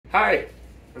Hi,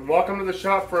 and welcome to the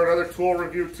shop for another tool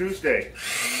review Tuesday. It's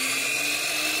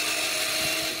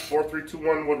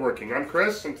 4321 Woodworking. I'm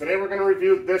Chris, and today we're going to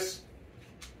review this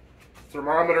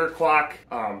thermometer clock.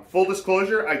 Full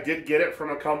disclosure, I did get it from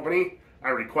a company.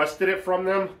 I requested it from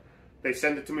them. They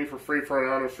sent it to me for free for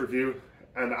an honest review,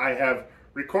 and I have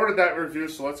recorded that review,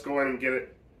 so let's go in and get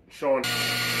it showing.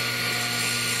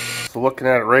 So looking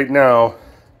at it right now,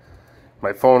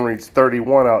 my phone reads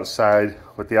 31 outside,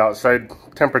 but the outside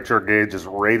temperature gauge is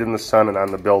right in the sun and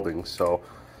on the building. So,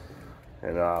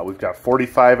 and we've got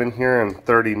 45 in here and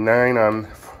 39 on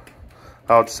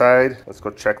outside. Let's go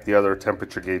check the other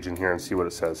temperature gauge in here and see what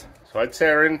it says. So I'd say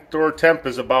our indoor temp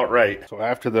is about right. So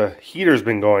after the heater's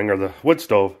been going, or the wood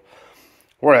stove,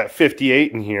 we're at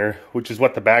 58 in here, which is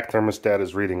what the back thermostat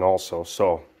is reading also.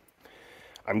 So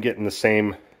I'm getting the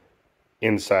same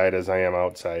inside as I am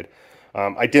outside.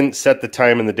 I didn't set the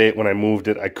time and the date when I moved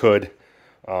it. I could.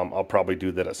 I'll probably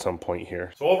do that at some point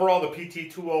here. So overall, the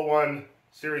PT201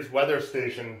 Series Weather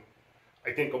Station,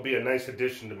 I think, will be a nice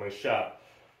addition to my shop.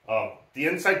 The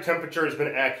inside temperature has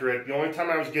been accurate. The only time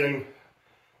I was getting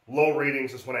low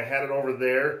readings is when I had it over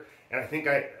there. And I think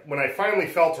when I finally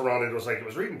felt around it, it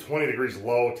was reading 20 degrees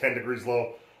low, 10 degrees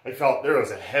low. I felt there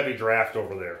was a heavy draft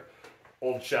over there.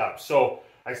 Old shop. So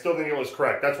I still think it was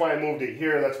correct. That's why I moved it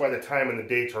here. That's why the time and the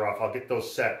dates are off. I'll get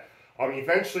those set.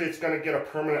 Eventually, it's going to get a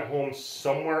permanent home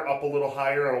somewhere up a little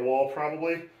higher on a wall,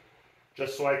 probably,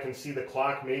 just so I can see the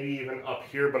clock, maybe even up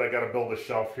here, but I got to build a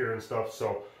shelf here and stuff,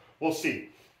 so we'll see.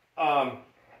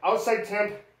 Outside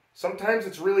temp, sometimes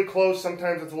it's really close,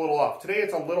 sometimes it's a little off. Today,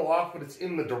 it's a little off, but it's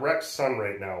in the direct sun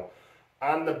right now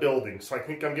on the building, so I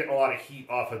think I'm getting a lot of heat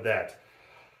off of that.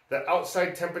 The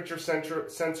outside temperature sensor,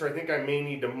 I think I may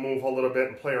need to move a little bit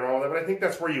and play around with it, but I think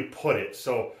that's where you put it.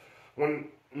 So when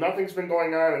nothing's been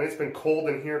going on and it's been cold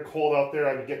in here, cold out there,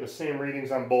 I've been getting the same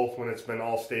readings on both when it's been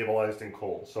all stabilized and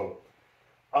cold. So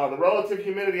the relative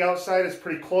humidity outside is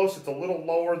pretty close. It's a little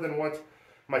lower than what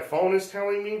my phone is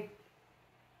telling me,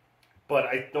 but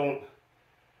I don't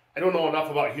know enough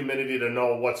about humidity to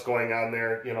know what's going on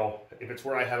there. You know, if it's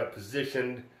where I have it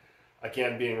positioned,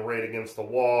 again, being right against the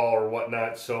wall or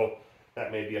whatnot, so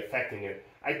that may be affecting it.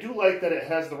 I do like that it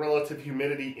has the relative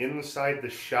humidity inside the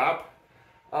shop.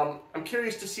 I'm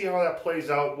curious to see how that plays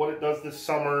out, what it does this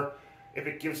summer, if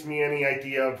it gives me any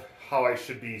idea of how I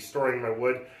should be storing my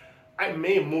wood. I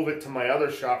may move it to my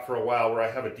other shop for a while where I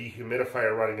have a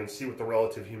dehumidifier running and see what the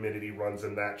relative humidity runs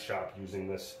in that shop using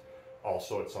this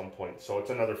also at some point. So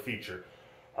it's another feature.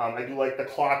 I do like the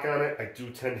clock on it. I do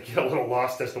tend to get a little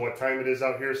lost as to what time it is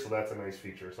out here, so that's a nice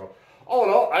feature. So all in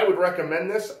all, I would recommend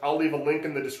this. I'll leave a link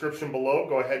in the description below.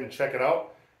 Go ahead and check it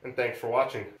out, and thanks for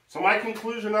watching. So my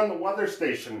conclusion on the weather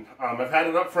station. I've had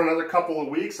it up for another couple of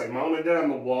weeks. I mounted it on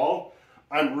the wall.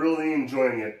 I'm really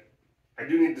enjoying it. I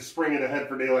do need to spring it ahead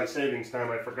for daylight savings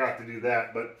time. I forgot to do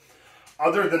that, but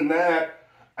other than that,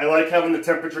 I like having the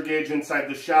temperature gauge inside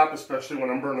the shop, especially when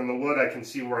I'm burning the wood. I can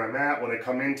see where I'm at, what I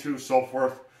come into, so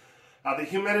forth. The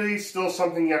humidity is still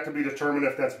something yet to be determined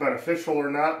if that's beneficial or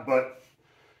not, but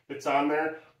it's on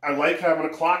there. I like having a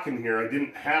clock in here. I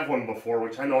didn't have one before,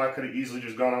 which I know I could have easily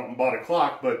just gone out and bought a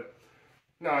clock, but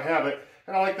now I have it.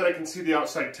 And I like that I can see the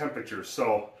outside temperature.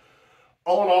 So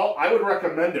all in all, I would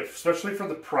recommend it, especially for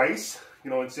the price.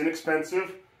 You know, it's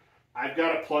inexpensive. I've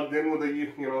got it plugged in with a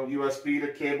USB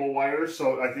to cable wire,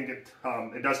 so I think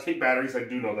it does take batteries. I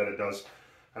do know that it does.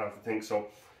 I don't have to think so.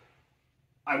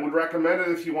 I would recommend it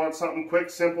if you want something quick,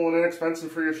 simple, and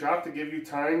inexpensive for your shop to give you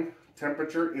time,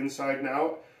 temperature, inside and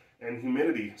out, and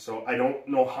humidity. So I don't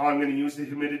know how I'm going to use the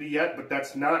humidity yet, but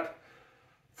that's not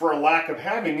for a lack of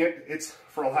having it. It's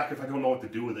for a lack of I don't know what to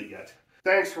do with it yet.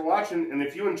 Thanks for watching, and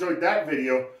if you enjoyed that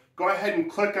video, go ahead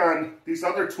and click on these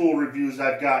other tool reviews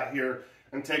I've got here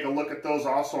and take a look at those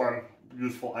also on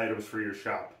useful items for your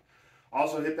shop.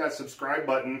 Also hit that subscribe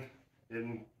button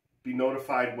and be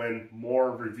notified when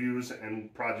more reviews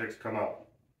and projects come out.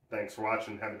 Thanks for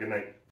watching. Have a good night.